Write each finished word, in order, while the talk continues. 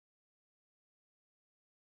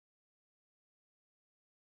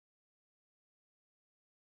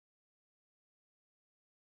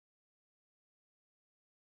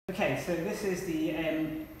Okay, so this is the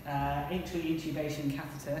Aintree Intubation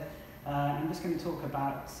Catheter. I'm just going to talk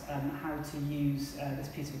about how to use this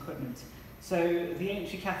piece of equipment. So the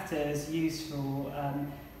Aintree Catheter is used for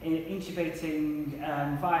intubating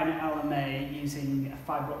via an LMA using a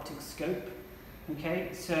fibre optic scope. Okay,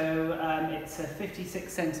 so it's a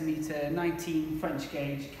 56 centimetre 19 French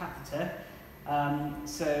gauge catheter.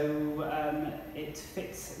 It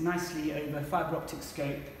fits nicely over fibre optic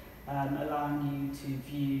scope, allowing you to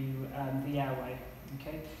view the airway.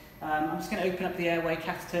 Okay, I'm just going to open up the airway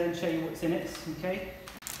catheter and show you what's in it. Okay,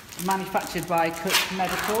 manufactured by Cook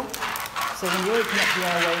Medical. So when you open up the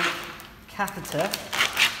airway catheter,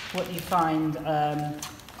 what you find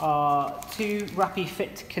are two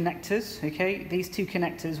RappiFit connectors. Okay, these two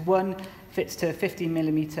connectors, one fits to a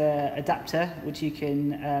 50mm adapter, which you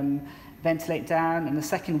can ventilate down, and the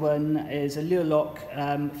second one is a lure lock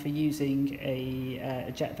for using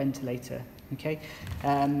a jet ventilator. Okay,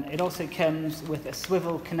 it also comes with a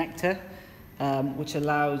swivel connector, which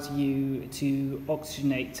allows you to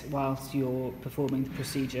oxygenate whilst you're performing the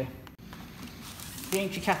procedure. The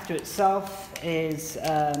Aintree catheter itself is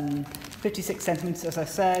 56 centimetres, as I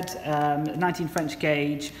said, 19 French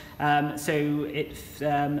gauge. So it's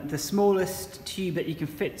the smallest tube that you can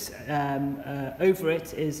fit over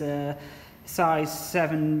it is a size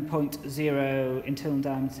 7.0 internal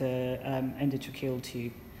diameter endotracheal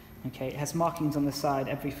tube. Okay, it has markings on the side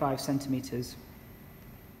every 5 centimetres.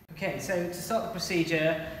 Okay, so to start the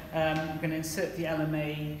procedure, we're going to insert the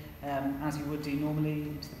LMA as you would do normally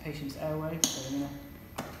into the patient's airway. So we're going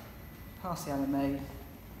to pass the LMA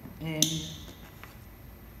in,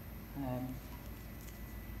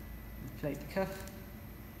 inflate the cuff,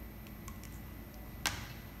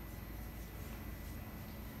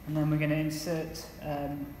 and then we're going to insert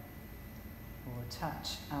or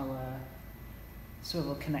attach our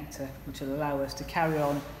swivel connector, which will allow us to carry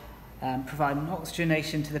on providing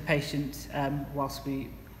oxygenation to the patient whilst we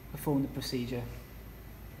perform the procedure.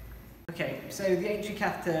 Okay, so the Aintree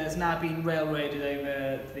catheter has now been railroaded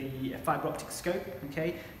over the fibre optic scope.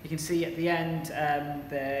 Okay, you can see at the end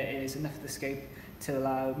there is enough of the scope to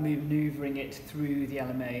allow manoeuvring it through the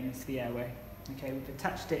LMA into the airway. Okay, we've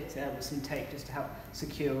attached it with some tape just to help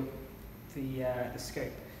secure the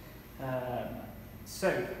scope.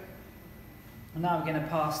 So now we're going to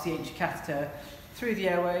pass the Aintree catheter through the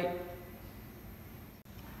airway.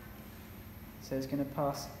 So it's going to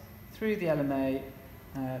pass through the LMA.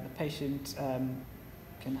 The patient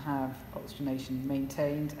can have oxygenation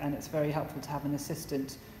maintained, and it's very helpful to have an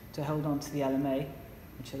assistant to hold on to the LMA,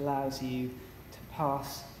 which allows you to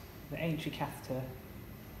pass the Aintree catheter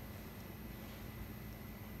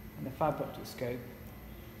and the fibre optic scope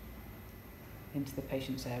into the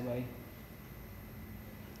patient's airway.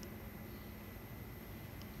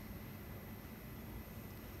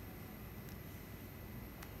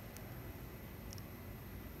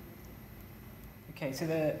 Okay, so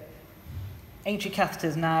the Aintree catheter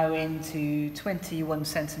is now into 21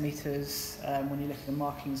 centimetres when you look at the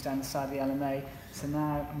markings down the side of the LMA. So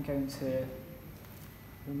now I'm going to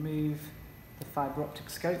remove the fibre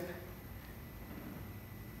optic scope,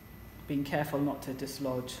 being careful not to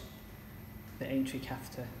dislodge the Aintree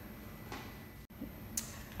catheter.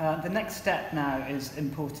 The next step now is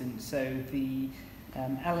important. So the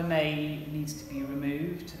LMA needs to be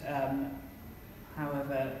removed.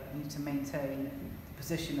 However, you need to maintain the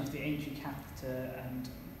position of the Aintree catheter and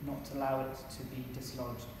not allow it to be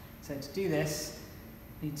dislodged. So to do this,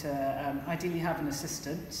 you need to ideally have an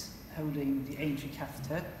assistant holding the Aintree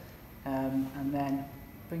catheter and then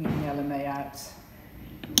bringing the LMA out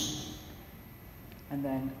and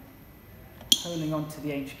then holding onto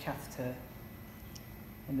the Aintree catheter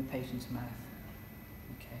in the patient's mouth.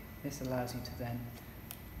 Okay, this allows you to then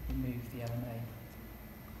remove the LMA.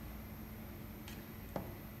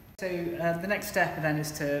 So the next step then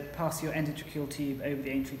is to pass your endotracheal tube over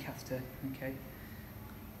the Aintree catheter. Okay.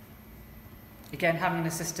 Again, having an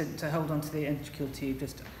assistant to hold onto the endotracheal tube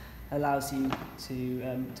just allows you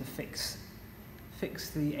to fix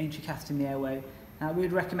the Aintree catheter in the airway. Now, we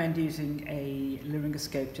would recommend using a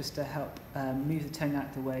laryngoscope just to help move the tongue out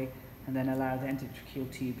of the way and then allow the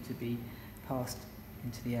endotracheal tube to be passed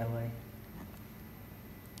into the airway.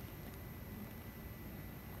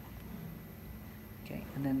 Okay,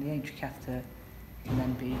 and then the Aintree catheter can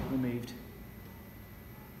then be removed.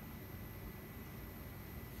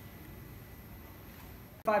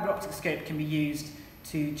 Fibre optic scope can be used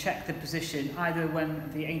to check the position either when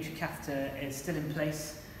the Aintree catheter is still in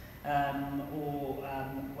place or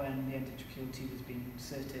when the endotracheal tube has been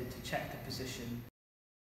inserted to check the position.